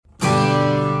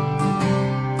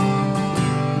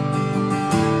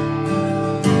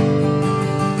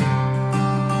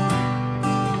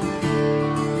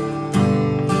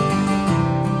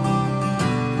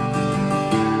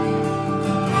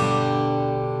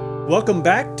Welcome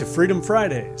back to Freedom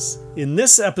Fridays. In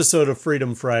this episode of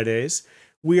Freedom Fridays,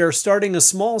 we are starting a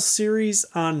small series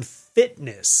on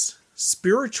fitness,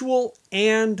 spiritual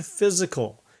and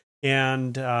physical,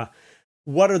 and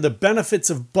what are the benefits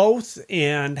of both,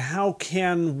 and how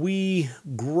can we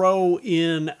grow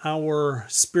in our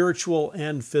spiritual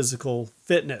and physical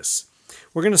fitness.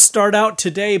 We're going to start out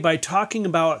today by talking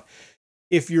about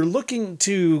if you're looking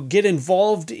to get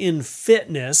involved in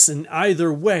fitness in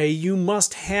either way, you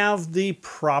must have the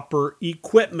proper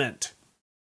equipment.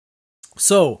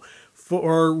 So,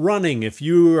 for running, if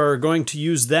you are going to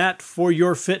use that for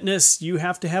your fitness, you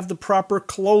have to have the proper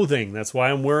clothing. That's why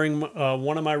I'm wearing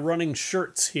one of my running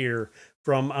shirts here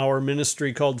from our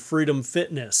ministry called Freedom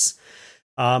Fitness.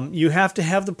 You have to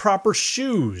have the proper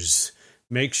shoes.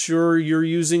 Make sure you're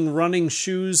using running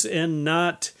shoes and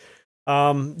not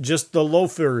just the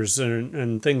loafers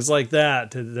and things like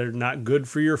that. They're not good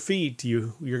for your feet.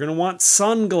 You're going to want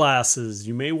sunglasses.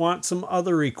 You may want some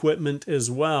other equipment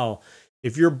as well.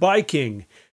 If you're biking,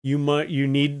 you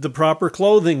need the proper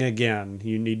clothing again.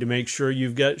 You need to make sure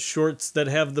you've got shorts that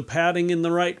have the padding in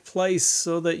the right place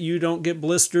so that you don't get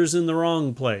blisters in the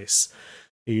wrong place.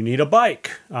 You need a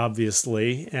bike,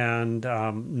 obviously, and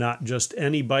not just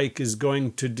any bike is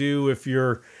going to do. If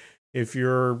you're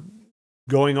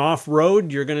going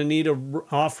off-road, you're going to need an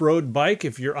off-road bike.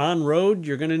 If you're on-road,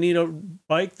 you're going to need a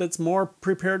bike that's more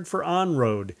prepared for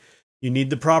on-road. You need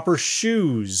the proper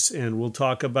shoes, and we'll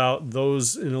talk about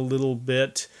those in a little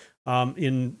bit.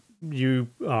 You're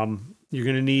going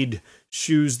to need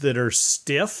shoes that are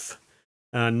stiff,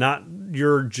 not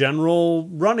your general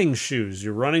running shoes.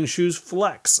 Your running shoes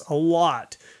flex a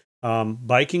lot.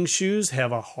 Biking shoes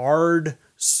have a hard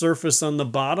surface on the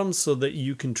bottom so that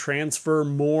you can transfer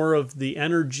more of the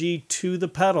energy to the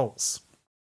pedals.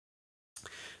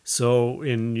 So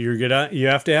you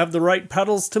have to have the right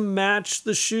pedals to match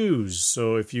the shoes.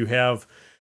 So if you have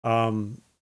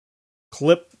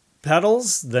clip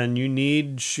pedals, then you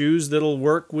need shoes that'll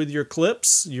work with your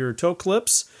clips, your toe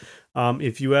clips.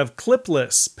 If you have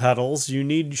clipless pedals, you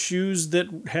need shoes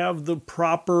that have the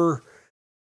proper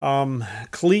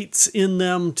cleats in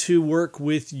them to work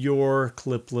with your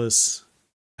clipless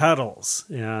pedals.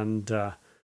 And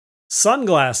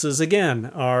sunglasses, again,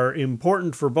 are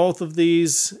important for both of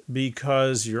these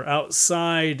because you're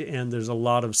outside and there's a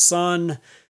lot of sun,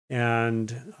 and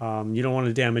you don't want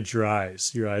to damage your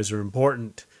eyes. Your eyes are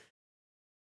important.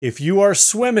 If you are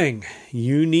swimming,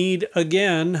 you need,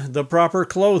 again, the proper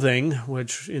clothing,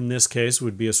 which in this case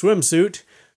would be a swimsuit.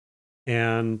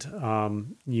 And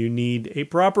you need a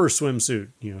proper swimsuit.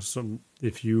 So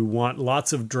if you want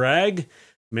lots of drag,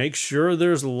 make sure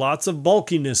there's lots of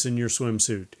bulkiness in your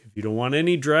swimsuit. If you don't want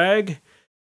any drag,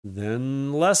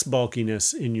 then less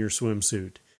bulkiness in your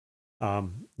swimsuit.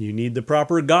 You need the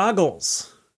proper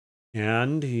goggles,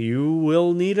 and you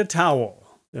will need a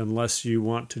towel, unless you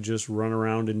want to just run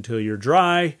around until you're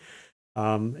dry,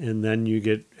 and then you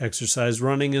get exercise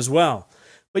running as well.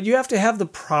 But you have to have the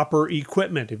proper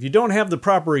equipment. If you don't have the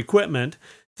proper equipment,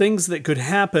 things that could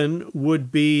happen would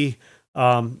be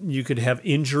you could have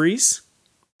injuries.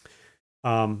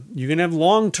 You can have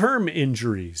long-term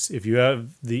injuries if you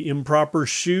have the improper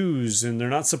shoes and they're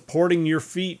not supporting your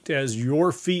feet as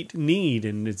your feet need,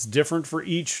 and it's different for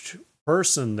each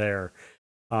person there.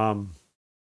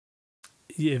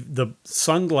 If the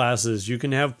sunglasses, you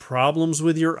can have problems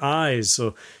with your eyes,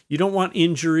 so you don't want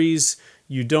injuries.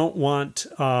 You don't want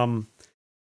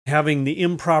having the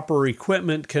improper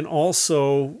equipment can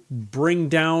also bring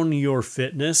down your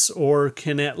fitness, or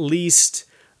can at least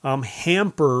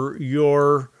hamper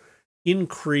your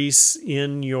increase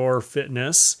in your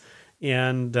fitness.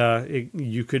 And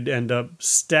you could end up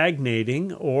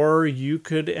stagnating, or you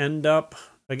could end up,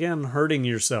 again, hurting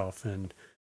yourself, and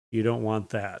you don't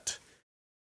want that.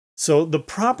 So the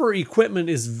proper equipment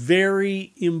is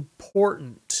very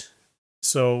important.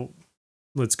 So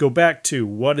let's go back to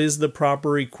what is the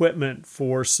proper equipment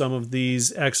for some of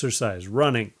these exercises.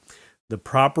 Running. The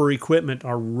proper equipment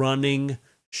are running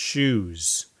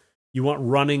shoes. You want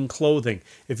running clothing.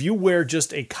 If you wear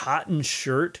just a cotton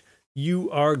shirt,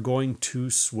 you are going to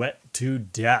sweat to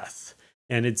death.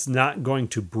 And it's not going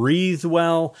to breathe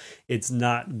well. It's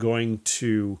not going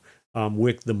to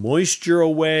wick the moisture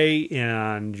away.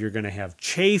 And you're going to have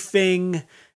chafing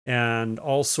and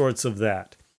all sorts of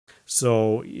that.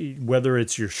 So whether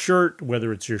it's your shirt,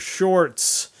 whether it's your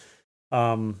shorts,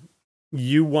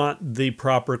 you want the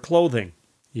proper clothing.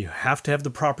 You have to have the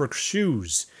proper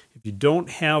shoes. If you don't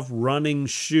have running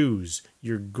shoes,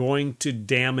 you're going to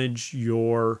damage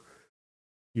your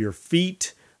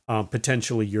feet,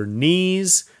 potentially your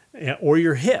knees or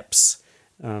your hips.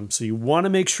 So you want to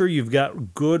make sure you've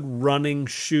got good running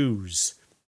shoes.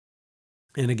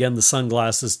 And again, the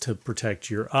sunglasses to protect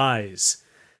your eyes.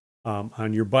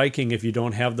 On your biking, if you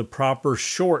don't have the proper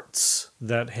shorts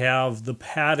that have the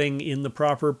padding in the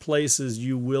proper places,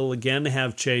 you will again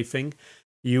have chafing.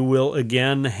 You will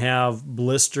again have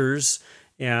blisters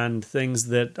and things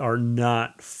that are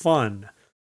not fun.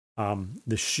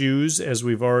 The shoes, as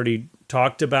we've already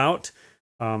talked about,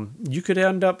 you could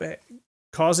end up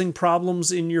causing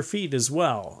problems in your feet as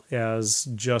well as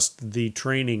just the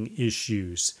training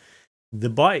issues. The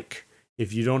bike,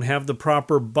 if you don't have the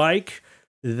proper bike,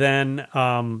 then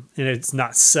and it's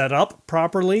not set up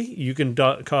properly, you can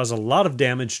cause a lot of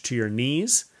damage to your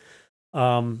knees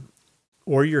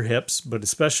or your hips, but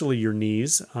especially your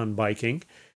knees on biking.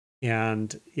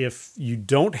 And if you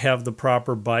don't have the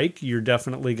proper bike, you're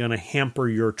definitely going to hamper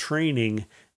your training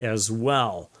as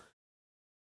well.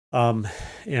 And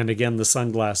again, the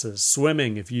sunglasses.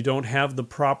 Swimming, if you don't have the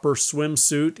proper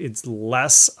swimsuit, it's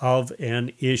less of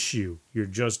an issue. You're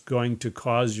just going to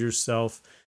cause yourself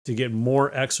to get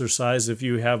more exercise if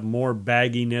you have more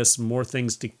bagginess, more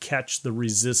things to catch the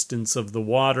resistance of the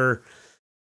water.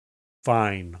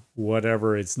 Fine,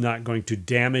 whatever. It's not going to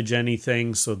damage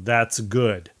anything, so that's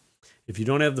good. If you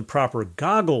don't have the proper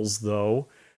goggles, though,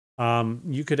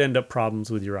 you could end up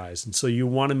problems with your eyes. And so you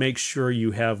want to make sure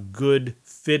you have good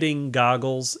fitting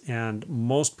goggles. And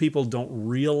most people don't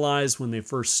realize when they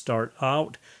first start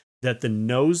out that the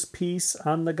nose piece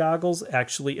on the goggles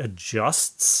actually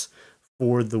adjusts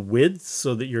for the width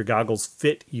so that your goggles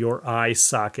fit your eye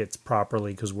sockets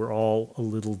properly, because we're all a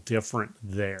little different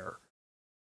there.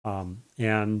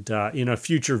 In a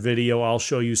future video, I'll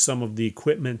show you some of the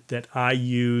equipment that I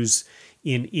use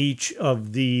in each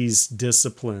of these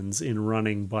disciplines in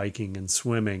running, biking, and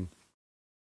swimming.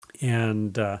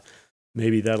 And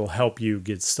maybe that'll help you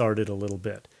get started a little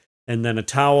bit. And then a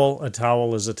towel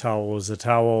is a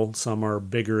towel. Some are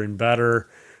bigger and better,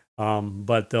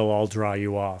 but they'll all dry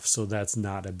you off. So that's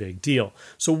not a big deal.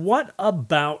 So what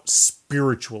about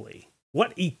spiritually?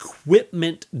 What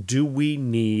equipment do we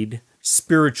need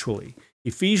spiritually?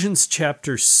 Ephesians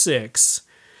chapter 6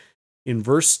 in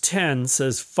verse 10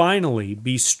 says, "Finally,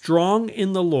 be strong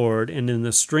in the Lord and in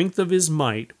the strength of his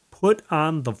might. Put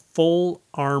on the full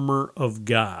armor of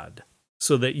God,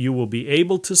 so that you will be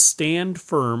able to stand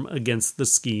firm against the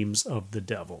schemes of the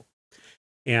devil."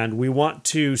 And we want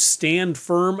to stand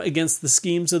firm against the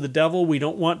schemes of the devil. We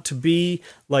don't want to be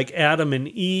like Adam and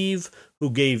Eve, who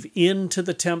gave in to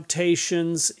the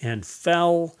temptations and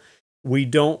fell.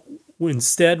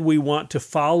 Instead, we want to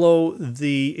follow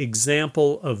the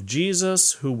example of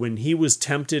Jesus, who, when he was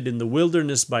tempted in the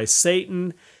wilderness by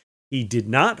Satan, he did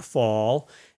not fall,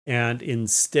 and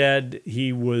instead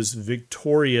he was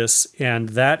victorious. And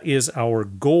that is our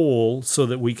goal, so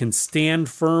that we can stand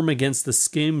firm against the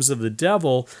schemes of the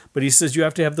devil. But he says you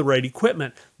have to have the right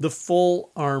equipment, the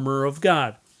full armor of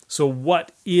God. So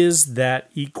what is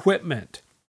that equipment?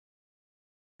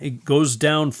 It goes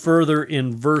down further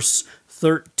in verse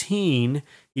 13.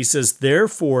 He says,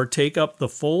 "Therefore take up the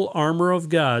full armor of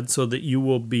God, so that you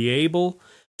will be able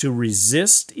to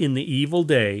resist in the evil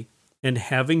day, and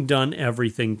having done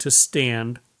everything, to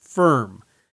stand firm."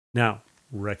 Now,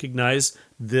 recognize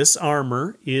this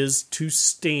armor is to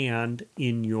stand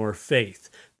in your faith.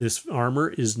 This armor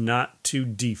is not to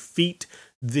defeat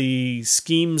the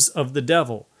schemes of the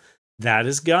devil. That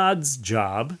is God's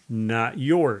job, not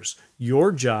yours.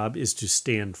 Your job is to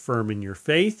stand firm in your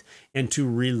faith and to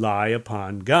rely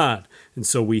upon God. And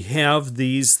so we have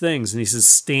these things. And he says,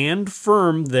 "Stand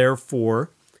firm,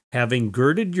 therefore, having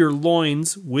girded your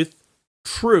loins with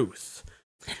truth."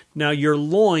 Now, your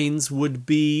loins would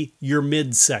be your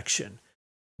midsection.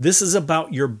 This is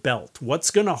about your belt.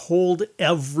 What's going to hold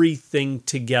everything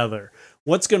together?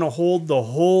 What's going to hold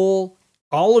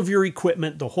all of your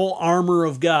equipment, the whole armor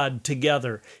of God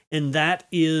together? And that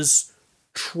is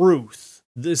truth.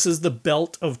 This is the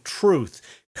belt of truth.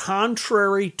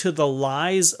 Contrary to the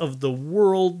lies of the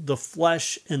world, the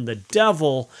flesh, and the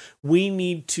devil, we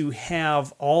need to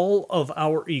have all of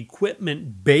our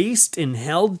equipment based and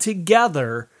held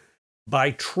together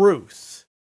by truth.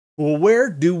 Well, where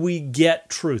do we get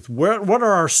truth? What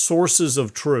are our sources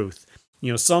of truth?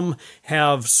 Some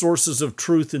have sources of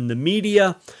truth in the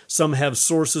media. Some have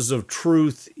sources of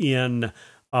truth in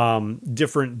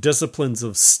different disciplines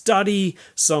of study.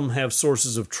 Some have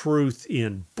sources of truth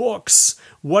in books.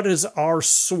 What is our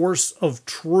source of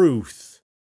truth?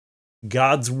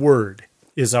 God's Word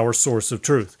is our source of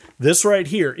truth. This right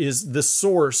here is the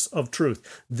source of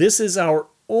truth. This is our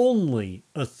only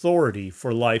authority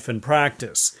for life and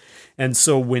practice. And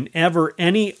so whenever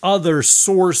any other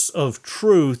source of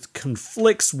truth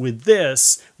conflicts with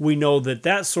this, we know that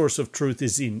that source of truth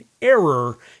is in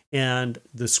error and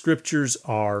the scriptures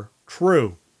are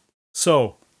true.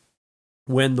 So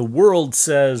when the world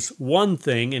says one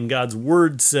thing and God's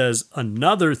word says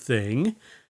another thing,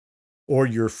 or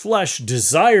your flesh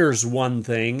desires one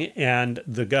thing and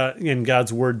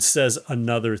God's word says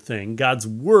another thing, God's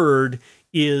word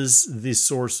is the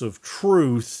source of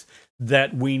truth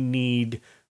that we need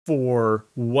for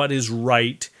what is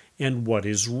right and what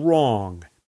is wrong.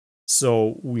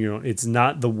 So, it's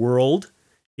not the world,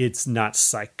 it's not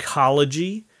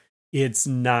psychology, it's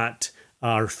not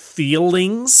our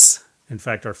feelings. In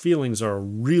fact, our feelings are a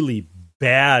really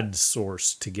bad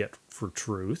source to get for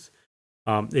truth.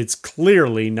 It's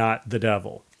clearly not the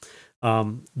devil.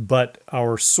 But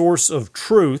our source of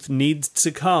truth needs to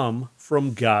come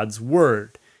from God's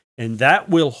word. And that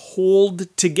will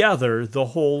hold together the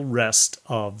whole rest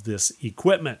of this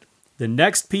equipment. The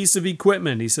next piece of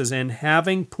equipment, he says, and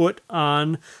having put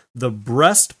on the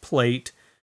breastplate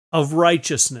of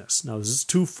righteousness. Now, this is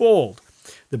twofold.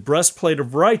 The breastplate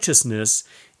of righteousness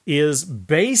is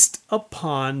based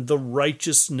upon the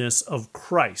righteousness of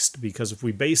Christ. Because if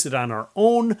we base it on our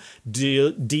own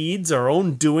deeds, our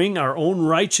own doing, our own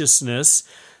righteousness,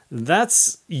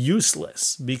 that's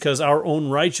useless because our own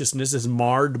righteousness is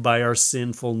marred by our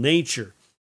sinful nature.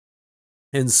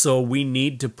 And so we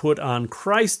need to put on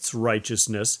Christ's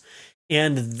righteousness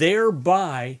and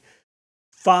thereby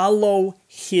follow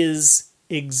his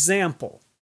example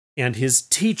and his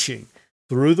teaching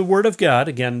through the Word of God.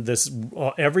 Again,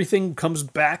 everything comes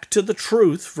back to the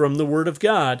truth from the Word of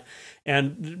God.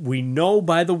 And we know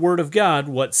by the Word of God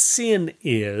what sin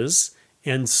is.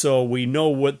 And so we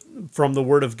know from the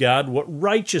Word of God what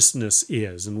righteousness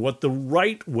is and what the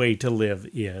right way to live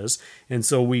is. And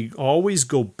so we always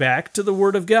go back to the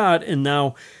Word of God. And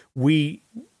now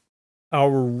our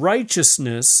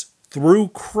righteousness through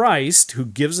Christ, who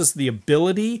gives us the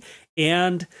ability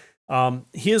and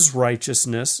his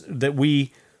righteousness, that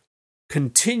we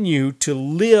continue to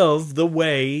live the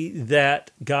way that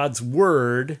God's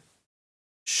Word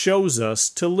shows us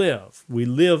to live. We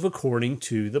live according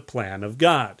to the plan of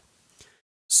God.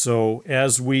 So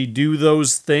as we do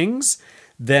those things,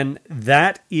 then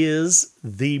that is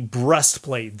the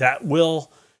breastplate that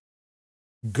will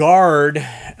guard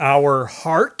our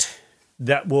heart,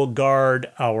 that will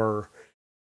guard our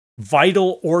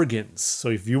vital organs. So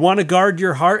if you want to guard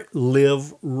your heart,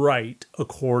 live right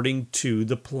according to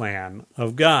the plan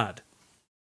of God.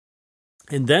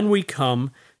 And then we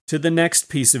come to the next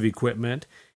piece of equipment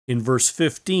in verse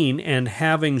 15, and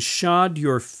having shod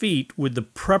your feet with the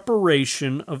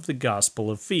preparation of the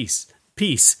gospel of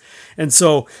peace. And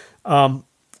so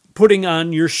putting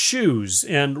on your shoes,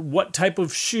 and what type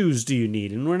of shoes do you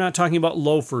need? And we're not talking about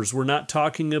loafers. We're not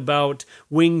talking about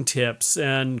wingtips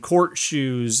and court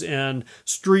shoes and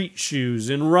street shoes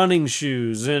and running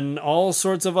shoes and all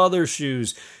sorts of other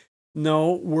shoes.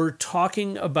 No, we're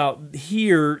talking about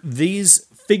here, these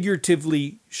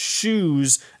figuratively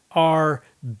shoes are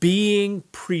being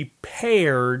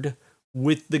prepared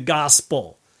with the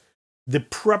gospel. The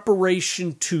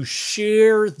preparation to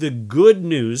share the good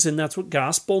news, and that's what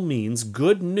gospel means,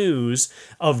 good news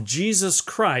of Jesus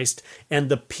Christ and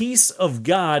the peace of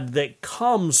God that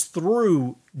comes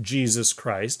through Jesus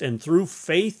Christ and through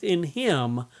faith in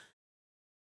him,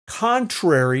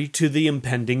 contrary to the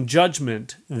impending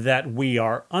judgment that we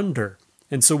are under.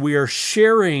 And so we are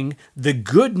sharing the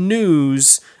good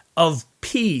news of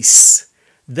peace.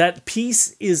 That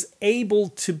peace is able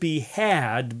to be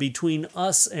had between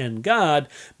us and God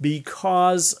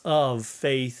because of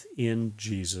faith in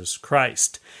Jesus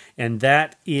Christ. And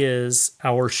that is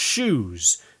our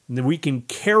shoes. And we can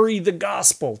carry the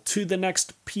gospel to the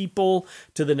next people,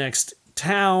 to the next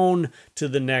town,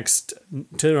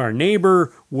 to our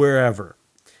neighbor, wherever.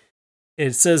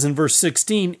 It says in verse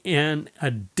 16, in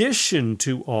addition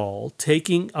to all,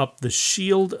 taking up the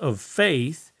shield of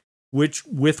faith,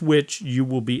 with which you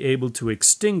will be able to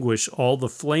extinguish all the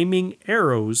flaming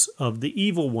arrows of the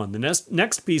evil one. The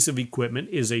next piece of equipment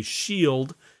is a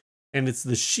shield, and it's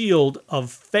the shield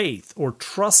of faith, or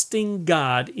trusting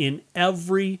God in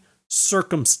every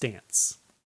circumstance.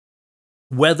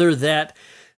 Whether that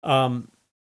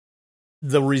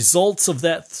the results of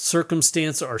that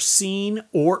circumstance are seen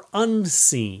or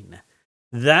unseen.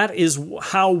 That is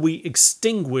how we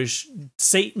extinguish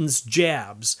Satan's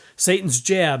jabs. Satan's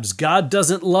jabs, God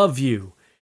doesn't love you.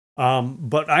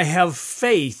 But I have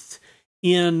faith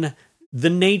in the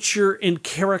nature and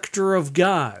character of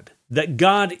God. That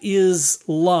God is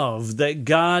love. That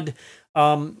God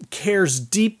cares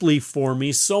deeply for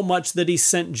me so much that he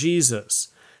sent Jesus.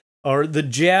 Or the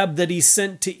jab that he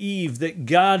sent to Eve, that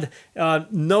God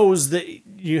knows that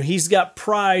he's got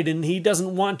pride and he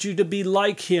doesn't want you to be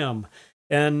like him.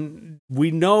 And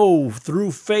we know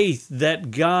through faith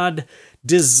that God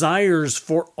desires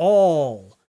for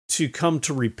all to come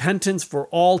to repentance, for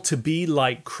all to be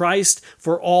like Christ,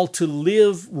 for all to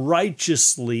live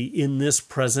righteously in this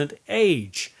present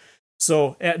age.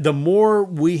 So the more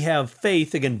we have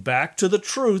faith, again, back to the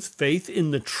truth, faith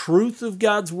in the truth of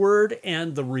God's word,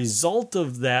 and the result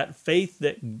of that faith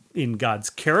that in God's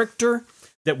character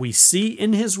that we see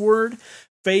in his word,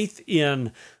 faith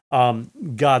in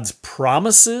God's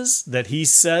promises, that he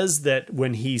says that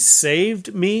when he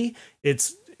saved me,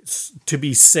 it's to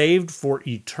be saved for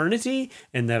eternity,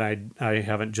 and that I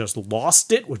haven't just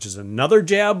lost it, which is another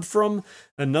jab from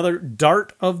another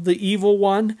dart of the evil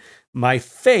one. My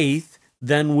faith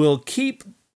then will keep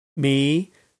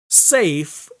me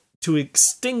safe to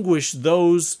extinguish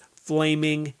those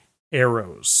flaming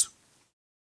arrows.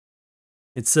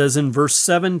 It says in verse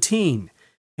 17,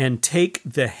 and take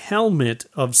the helmet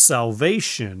of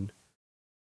salvation.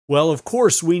 Well, of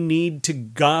course, we need to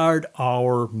guard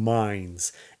our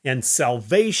minds, and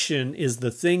salvation is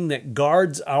the thing that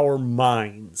guards our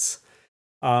minds.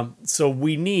 So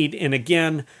we need, and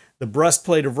again, the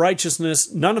breastplate of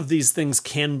righteousness, none of these things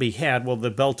can be had. Well,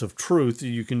 the belt of truth,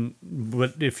 you can,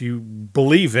 but if you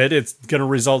believe it, it's going to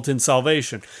result in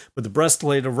salvation. But the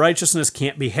breastplate of righteousness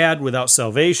can't be had without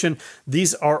salvation.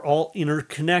 These are all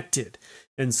interconnected.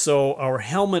 And so our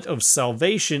helmet of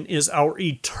salvation is our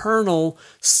eternal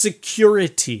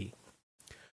security.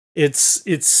 It's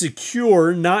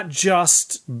secure not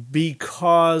just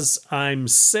because I'm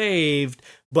saved,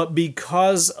 but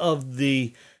because of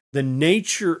the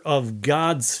nature of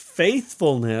God's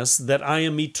faithfulness, that I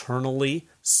am eternally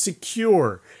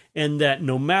secure, and that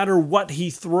no matter what he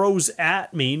throws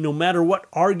at me, no matter what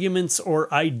arguments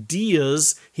or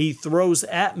ideas he throws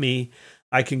at me,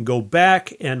 I can go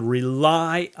back and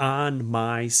rely on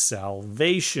my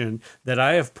salvation, that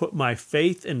I have put my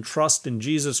faith and trust in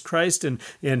Jesus Christ, and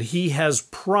he has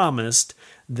promised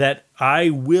that I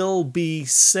will be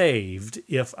saved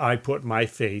if I put my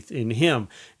faith in him.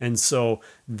 And so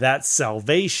that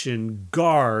salvation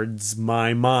guards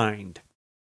my mind.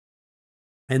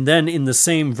 And then in the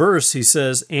same verse, he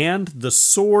says, and the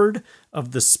sword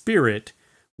of the Spirit,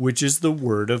 which is the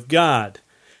word of God.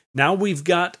 Now we've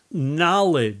got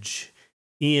knowledge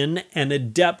in an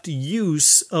adept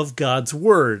use of God's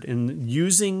word and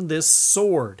using this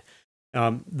sword.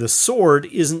 The sword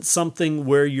isn't something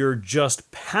where you're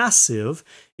just passive.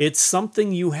 It's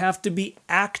something you have to be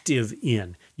active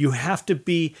in. You have to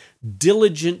be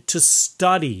diligent to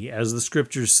study, as the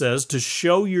scripture says, to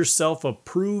show yourself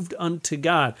approved unto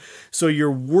God. So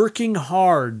you're working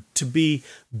hard to be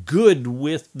good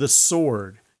with the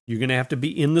sword. You're going to have to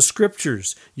be in the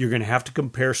scriptures. You're going to have to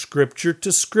compare scripture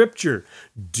to scripture.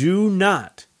 Do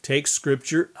not take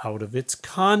scripture out of its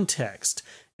context.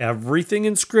 Everything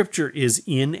in scripture is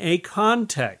in a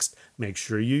context. Make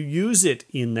sure you use it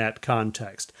in that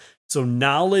context. So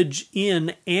knowledge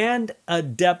in and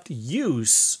adept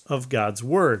use of God's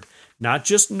word. Not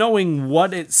just knowing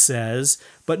what it says,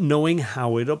 but knowing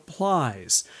how it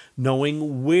applies.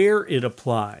 Knowing where it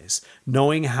applies.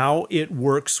 Knowing how it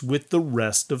works with the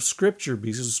rest of scripture.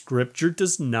 Because scripture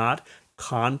does not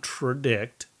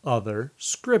contradict other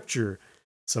scripture.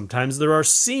 Sometimes there are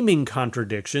seeming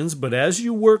contradictions, but as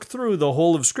you work through the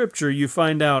whole of Scripture, you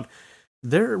find out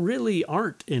there really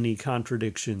aren't any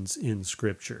contradictions in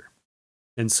Scripture.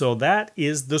 And so that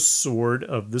is the sword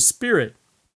of the Spirit.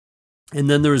 And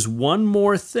then there's one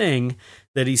more thing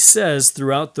that he says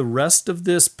throughout the rest of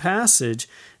this passage,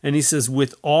 and he says,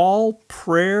 with all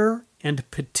prayer and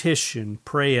petition,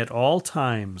 pray at all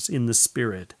times in the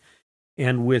Spirit,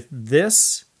 and with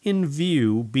this in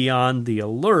view, be on the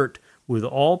alert with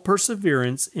all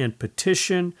perseverance and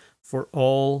petition for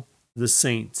all the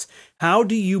saints. How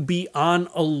do you be on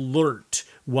alert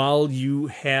while you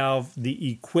have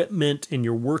the equipment and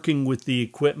you're working with the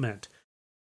equipment?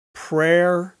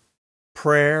 Prayer,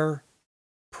 prayer,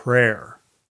 prayer.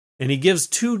 And he gives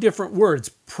two different words,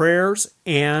 prayers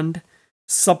and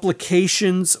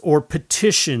supplications or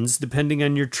petitions, depending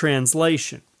on your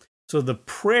translation. So the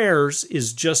prayers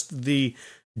is just the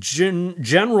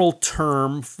general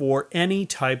term for any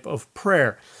type of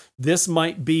prayer. This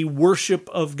might be worship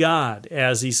of God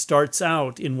as he starts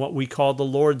out in what we call the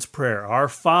Lord's Prayer. Our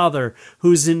Father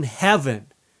who's in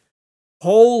heaven,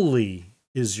 holy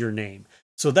is your name.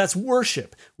 So that's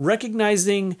worship,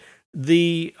 recognizing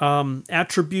the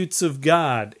attributes of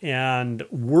God and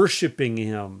worshiping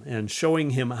Him and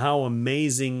showing Him how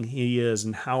amazing He is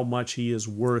and how much He is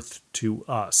worth to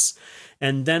us.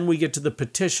 And then we get to the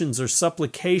petitions or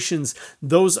supplications.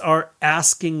 Those are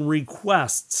asking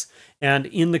requests. And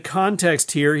in the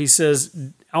context here, he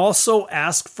says, also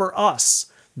ask for us,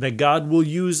 that God will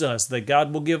use us, that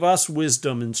God will give us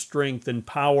wisdom and strength and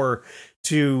power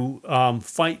to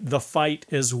fight the fight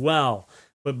as well.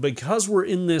 But because we're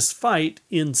in this fight,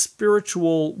 in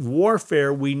spiritual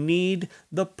warfare, we need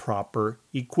the proper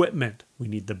equipment. We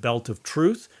need the belt of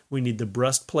truth. We need the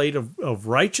breastplate of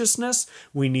righteousness.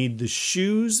 We need the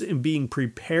shoes and being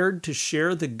prepared to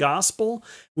share the gospel.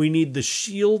 We need the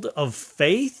shield of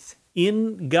faith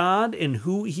in God and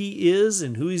who He is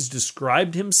and who He's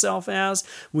described Himself as.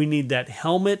 We need that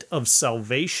helmet of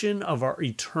salvation, of our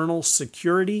eternal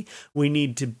security. We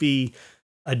need to be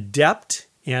adept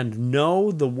and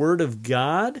know the Word of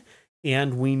God,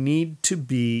 and we need to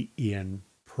be in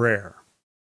prayer.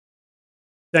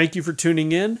 Thank you for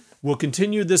tuning in. We'll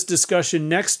continue this discussion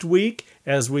next week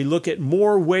as we look at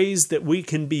more ways that we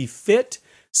can be fit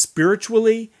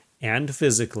spiritually and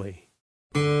physically.